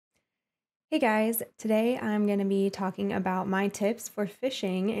Hey guys, today I'm going to be talking about my tips for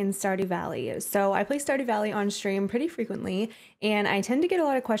fishing in Stardew Valley. So I play Stardew Valley on stream pretty frequently, and I tend to get a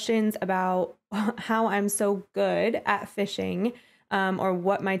lot of questions about how I'm so good at fishing, or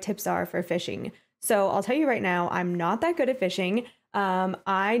what my tips are for fishing. So I'll tell you right now, I'm not that good at fishing.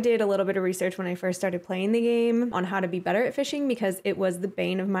 I did a little bit of research when I first started playing the game on how to be better at fishing because it was the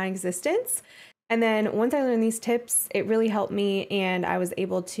bane of my existence. And then once I learned these tips, it really helped me and I was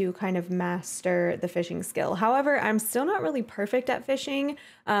able to kind of master the fishing skill. However, I'm still not really perfect at fishing,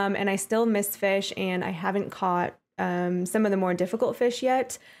 and I still miss fish and I haven't caught some of the more difficult fish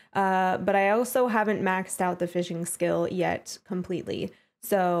yet, but I also haven't maxed out the fishing skill yet completely.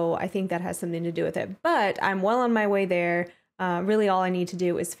 So I think that has something to do with it, but I'm well on my way there. Really all I need to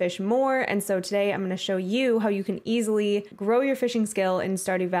do is fish more. And so today I'm going to show you how you can easily grow your fishing skill in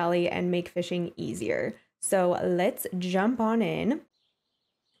Stardew Valley and make fishing easier. So let's jump on in.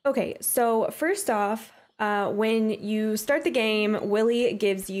 Okay, so first off, when you start the game, Willie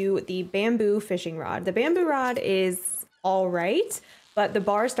gives you the bamboo fishing rod. The bamboo rod is all right, but the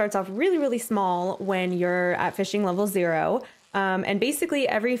bar starts off really, really small when you're at fishing level 0. And basically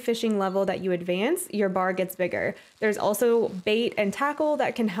every fishing level that you advance, your bar gets bigger. There's also bait and tackle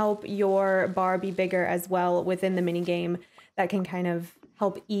that can help your bar be bigger as well within the mini game that can kind of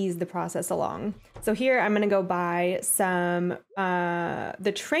help ease the process along. So here I'm going to go buy some,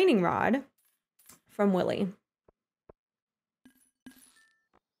 the training rod from Willie.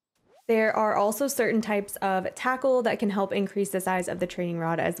 There are also certain types of tackle that can help increase the size of the training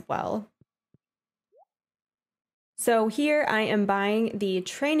rod as well. So here I am buying the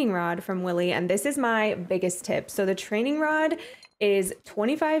training rod from Willie, and this is my biggest tip. So the training rod is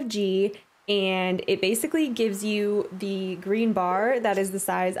 25G, and it basically gives you the green bar that is the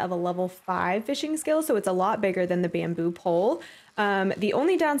size of a level 5 fishing skill, so it's a lot bigger than the bamboo pole. The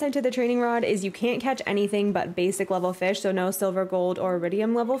only downside to the training rod is you can't catch anything but basic level fish, so no silver, gold, or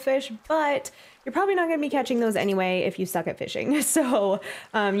iridium level fish, but you're probably not going to be catching those anyway if you suck at fishing. So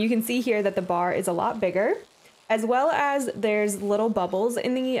you can see here that the bar is a lot bigger, as well as there's little bubbles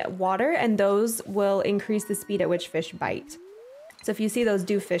in the water, and those will increase the speed at which fish bite. So if you see those,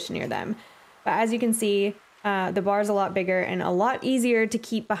 do fish near them. But as you can see, the bar is a lot bigger and a lot easier to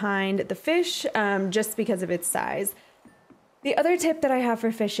keep behind the fish, just because of its size. The other tip that I have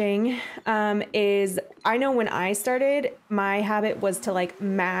for fishing is, I know when I started, my habit was to like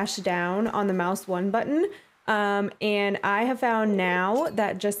mash down on the mouse 1 button. And I have found now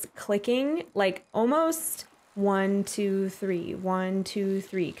that just clicking like almost 1, 2, 3, 1, 2,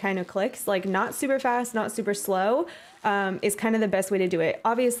 3 kind of clicks, like not super fast, not super slow, is kind of the best way to do it.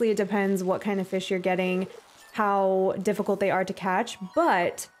 Obviously, it depends what kind of fish you're getting, how difficult they are to catch,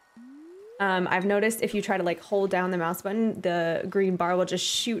 but I've noticed if you try to like hold down the mouse button, the green bar will just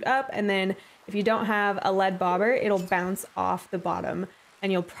shoot up, and then if you don't have a lead bobber, it'll bounce off the bottom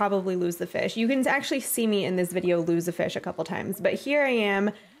and you'll probably lose the fish. You can actually see me in this video lose a fish a couple times, but here I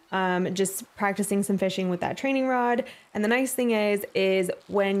am just practicing some fishing with that training rod. And the nice thing is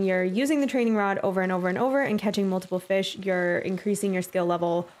when you're using the training rod over and over and over and catching multiple fish, you're increasing your skill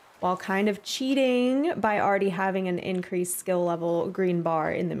level while kind of cheating by already having an increased skill level green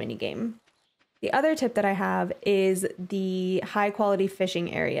bar in the mini game. The other tip that I have is the high quality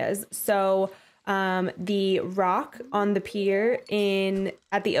fishing areas. So the rock on the pier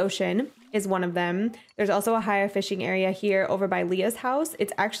at the ocean is one of them. There's also a higher fishing area here over by Leah's house.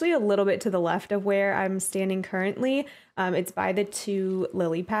 It's actually a little bit to the left of where I'm standing currently. It's by the 2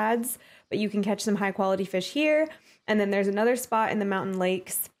 lily pads, but you can catch some high quality fish here. And then there's another spot in the mountain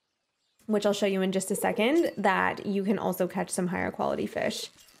lakes, which I'll show you in just a second, that you can also catch some higher quality fish.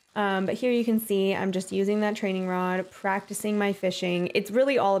 But here you can see I'm just using that training rod, practicing my fishing. It's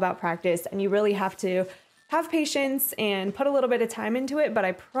really all about practice, and you really have to have patience and put a little bit of time into it, but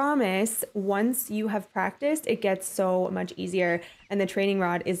I promise once you have practiced, it gets so much easier, and the training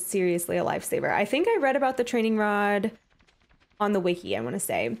rod is seriously a lifesaver. I think I read about the training rod on the wiki, I want to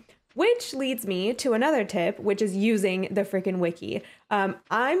say, which leads me to another tip, which is using the freaking wiki.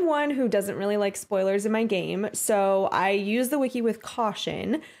 I'm one who doesn't really like spoilers in my game, so I use the wiki with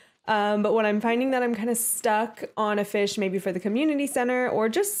caution. But when I'm finding that I'm kind of stuck on a fish, maybe for the community center or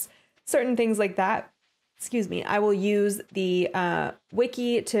just certain things like that, I will use the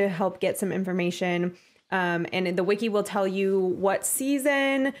wiki to help get some information. And the wiki will tell you what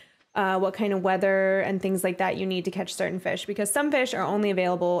season, what kind of weather and things like that you need to catch certain fish, because some fish are only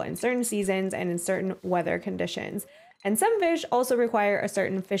available in certain seasons and in certain weather conditions. And some fish also require a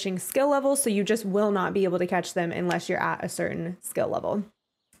certain fishing skill level, so you just will not be able to catch them unless you're at a certain skill level.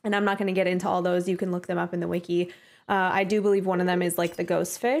 And I'm not going to get into all those. You can look them up in the wiki. I do believe one of them is like the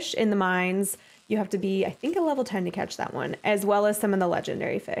ghost fish in the mines. You have to be, I think, a level 10 to catch that one, as well as some of the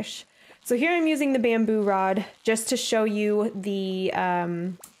legendary fish. So here I'm using the bamboo rod just to show you the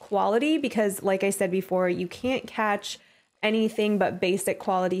quality, because like I said before, you can't catch anything but basic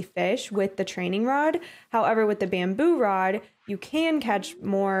quality fish with the training rod. However, with the bamboo rod, you can catch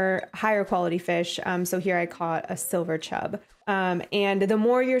more higher quality fish. So here I caught a silver chub. And the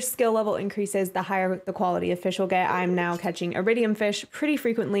more your skill level increases, the higher the quality of fish will get. I'm now catching iridium fish pretty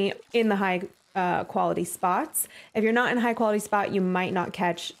frequently in the high quality spots. If you're not in a high quality spot, you might not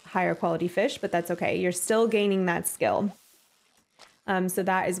catch higher quality fish, but that's okay. You're still gaining that skill. So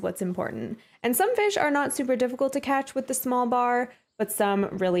that is what's important. And some fish are not super difficult to catch with the small bar, but some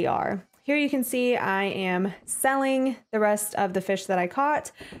really are. Here you can see I am selling the rest of the fish that I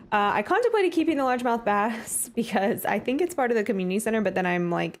caught. I contemplated keeping the largemouth bass because I think it's part of the community center, but then I'm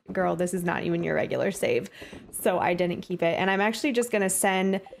like, girl, this is not even your regular save. So I didn't keep it. And I'm actually just going to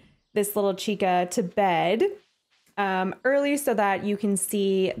send this little chica to bed early so that you can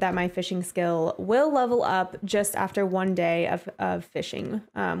see that my fishing skill will level up just after one day of fishing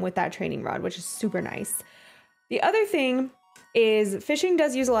with that training rod, which is super nice. The other thing is fishing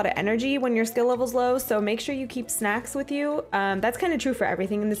does use a lot of energy when your skill level's low, so make sure you keep snacks with you. That's kind of true for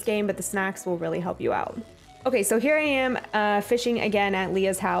everything in this game, but the snacks will really help you out. Okay, so here I am fishing again at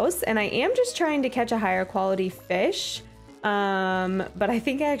Leah's house, and I am just trying to catch a higher quality fish, but I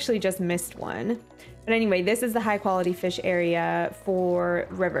think I actually just missed one. But anyway, this is the high quality fish area for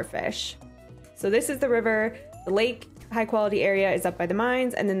river fish. So this is the river. The lake high quality area is up by the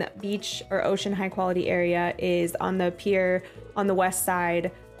mines, and then the beach or ocean high quality area is on the pier on the west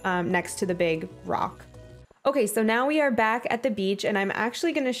side next to the big rock. Okay, so now we are back at the beach, and I'm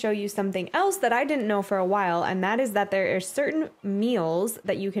actually going to show you something else that I didn't know for a while, and that is that there are certain meals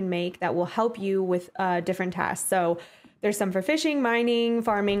that you can make that will help you with different tasks. So there's some for fishing, mining,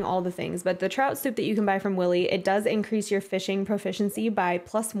 farming, all the things. But the trout soup that you can buy from Willy, it does increase your fishing proficiency by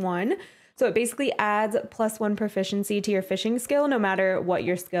 +1. So it basically adds +1 proficiency to your fishing skill, no matter what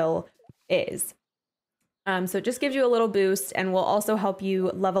your skill is. So it just gives you a little boost and will also help you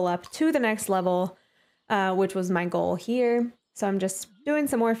level up to the next level, which was my goal here. So I'm just doing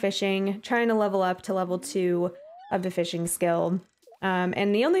some more fishing, trying to level up to level 2 of the fishing skill.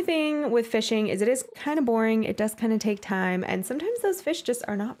 And the only thing with fishing is it is kind of boring. It does kind of take time, and sometimes those fish just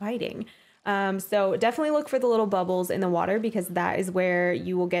are not biting. So definitely look for the little bubbles in the water, because that is where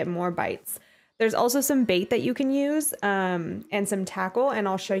you will get more bites. There's also some bait that you can use and some tackle, and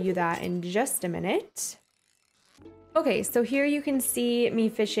I'll show you that in just a minute. Okay, so here you can see me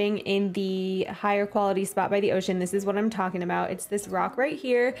fishing in the higher quality spot by the ocean. This is what I'm talking about. It's this rock right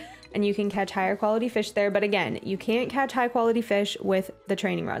here, and you can catch higher quality fish there. But again, you can't catch high quality fish with the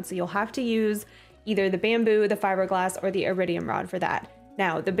training rod. So you'll have to use either the bamboo, the fiberglass, or the iridium rod for that.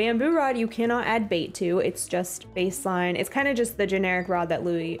 Now, the bamboo rod you cannot add bait to. It's just baseline. It's kind of just the generic rod that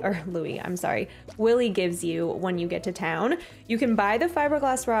Willy gives you when you get to town. You can buy the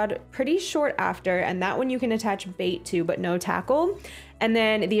fiberglass rod pretty short after, and that one you can attach bait to, but no tackle. And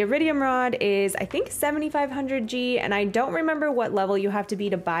then the iridium rod is, I think, 7500 G, and I don't remember what level you have to be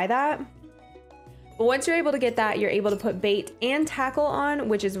to buy that. But once you're able to get that, you're able to put bait and tackle on,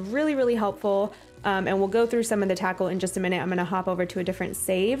 which is really, really helpful. And we'll go through some of the tackle in just a minute. I'm going to hop over to a different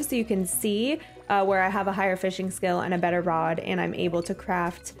save so you can see where I have a higher fishing skill and a better rod, and I'm able to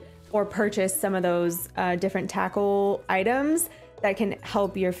craft or purchase some of those different tackle items that can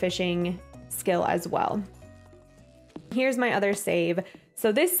help your fishing skill as well. Here's my other save.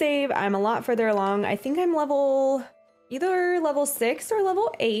 So this save, I'm a lot further along. I think I'm either level 6 or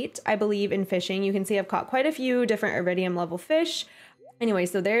level 8, I believe, in fishing. You can see I've caught quite a few different iridium level fish. Anyway,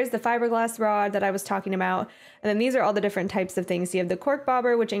 so there's the fiberglass rod that I was talking about. And then these are all the different types of things. So you have the cork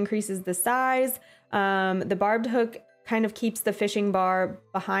bobber, which increases the size. The barbed hook kind of keeps the fishing bar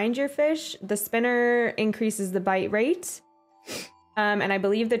behind your fish. The spinner increases the bite rate. And I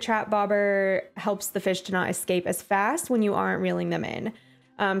believe the trap bobber helps the fish to not escape as fast when you aren't reeling them in.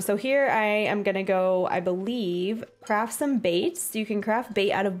 So here I am going to go, I believe, craft some baits. So you can craft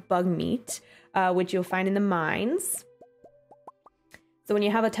bait out of bug meat, which you'll find in the mines. So when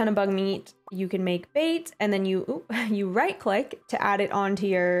you have a ton of bug meat, you can make bait, and then you right click to add it onto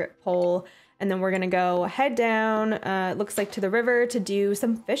your pole. And then we're gonna go head down, looks like to the river, to do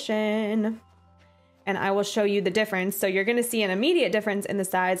some fishing. And I will show you the difference. So you're gonna see an immediate difference in the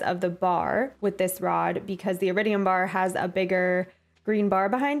size of the bar with this rod, because the iridium bar has a bigger green bar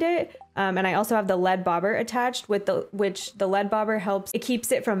behind it. And I also have the lead bobber attached, which the lead bobber helps. It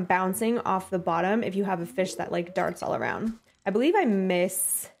keeps it from bouncing off the bottom if you have a fish that like darts all around. I believe I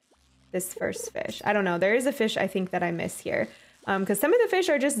miss this first fish. I don't know. There is a fish I think that I miss here because some of the fish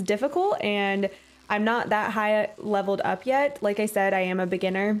are just difficult and I'm not that high leveled up yet. Like I said, I am a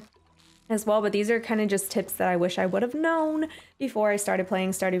beginner as well, but these are kind of just tips that I wish I would have known before I started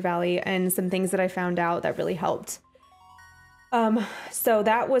playing Stardew Valley and some things that I found out that really helped. So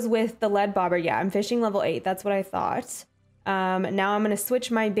that was with the lead bobber. Yeah, I'm fishing level 8. That's what I thought. Now I'm going to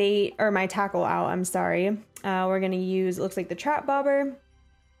switch my bait or my tackle out. I'm sorry. We're going to use, it looks like the trap bobber,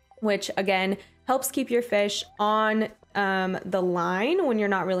 which again helps keep your fish on the line when you're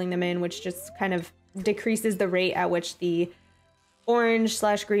not reeling them in, which just kind of decreases the rate at which the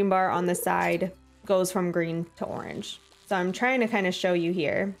orange/green bar on the side goes from green to orange. So I'm trying to kind of show you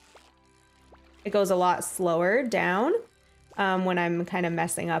here. It goes a lot slower down when I'm kind of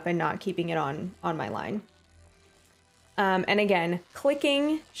messing up and not keeping it on my line. And again,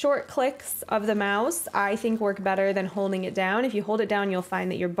 short clicks of the mouse, I think work better than holding it down. If you hold it down, you'll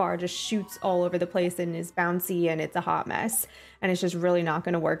find that your bar just shoots all over the place and is bouncy and it's a hot mess. And it's just really not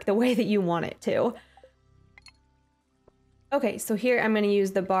going to work the way that you want it to. Okay, so here I'm going to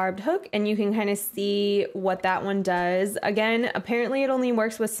use the barbed hook and you can kind of see what that one does. Again, apparently it only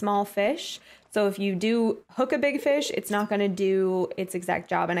works with small fish. So if you do hook a big fish, it's not going to do its exact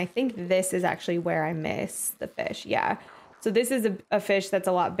job. And I think this is actually where I miss the fish. Yeah. So this is a fish that's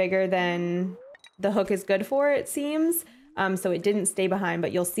a lot bigger than the hook is good for, it seems. So it didn't stay behind,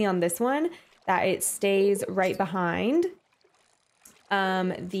 but you'll see on this one that it stays right behind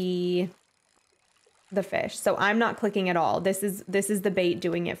the fish. So I'm not clicking at all. This is the bait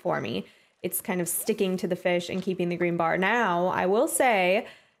doing it for me. It's kind of sticking to the fish and keeping the green bar. Now, I will say,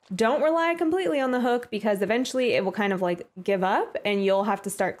 don't rely completely on the hook because eventually it will kind of like give up and you'll have to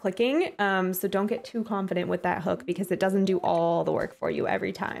start clicking. So don't get too confident with that hook because it doesn't do all the work for you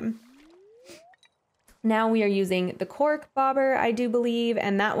every time. Now we are using the cork bobber, I do believe,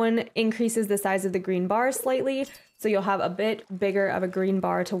 and that one increases the size of the green bar slightly. So you'll have a bit bigger of a green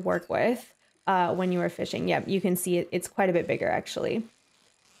bar to work with when you are fishing. Yep, you can see it's quite a bit bigger actually.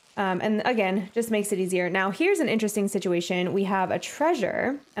 And again, just makes it easier. Now here's an interesting situation. We have a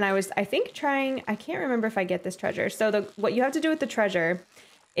treasure and I think I can't remember if I get this treasure. So what you have to do with the treasure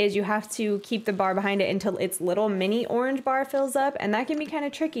is you have to keep the bar behind it until its little mini orange bar fills up. And that can be kind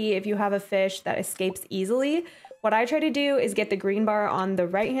of tricky if you have a fish that escapes easily. What I try to do is get the green bar on the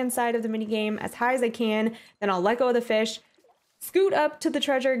right-hand side of the mini game as high as I can. Then I'll let go of the fish, scoot up to the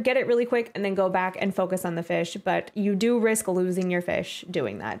treasure, get it really quick, and then go back and focus on the fish. But you do risk losing your fish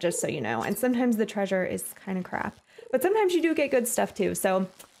doing that, just so you know. And sometimes the treasure is kind of crap. But sometimes you do get good stuff too. So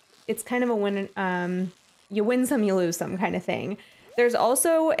it's kind of a win, you win some, you lose some kind of thing. There's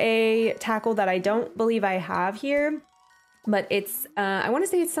also a tackle that I don't believe I have here, but it's, I want to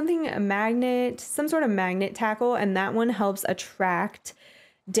say it's something, some sort of magnet tackle, and that one helps attract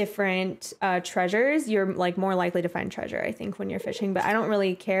different treasures. You're like more likely to find treasure, I think, when you're fishing, but I don't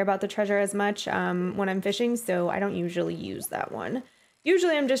really care about the treasure as much when I'm fishing, so I don't usually use that one.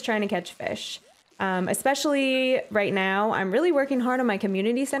 Usually I'm just trying to catch fish. Especially right now, I'm really working hard on my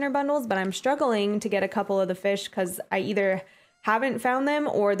community center bundles, but I'm struggling to get a couple of the fish because I either haven't found them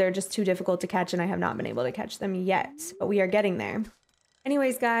or they're just too difficult to catch and I have not been able to catch them yet, but we are getting there.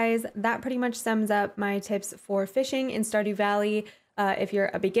 Anyways, guys, that pretty much sums up my tips for fishing in Stardew Valley. If you're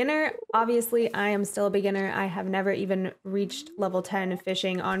a beginner, obviously I am still a beginner. I have never even reached level 10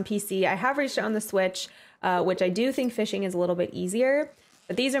 fishing on PC. I have reached it on the Switch, which I do think fishing is a little bit easier.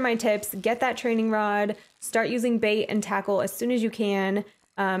 But these are my tips. Get that training rod, start using bait and tackle as soon as you can.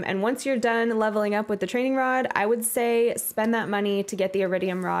 And once you're done leveling up with the training rod, I would say spend that money to get the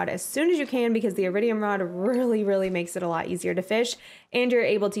iridium rod as soon as you can because the iridium rod really, really makes it a lot easier to fish. And you're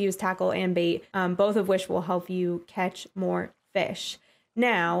able to use tackle and bait, both of which will help you catch more fish.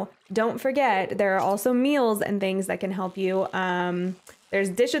 Now, don't forget, there are also meals and things that can help you. There's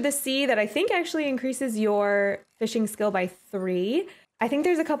Dish of the Sea that I think actually increases your fishing skill by 3. I think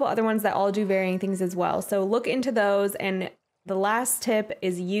there's a couple other ones that all do varying things as well. So look into those. And the last tip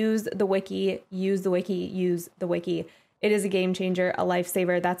is use the wiki, use the wiki, use the wiki. It is a game changer, a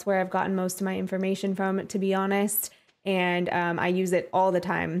lifesaver. That's where I've gotten most of my information from, to be honest. And I use it all the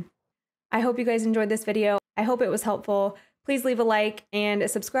time. I hope you guys enjoyed this video. I hope it was helpful. Please leave a like and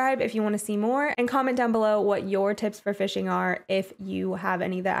subscribe if you want to see more, and comment down below what your tips for fishing are if you have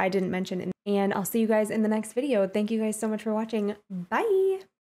any that I didn't mention. And I'll see you guys in the next video. Thank you guys so much for watching. Bye!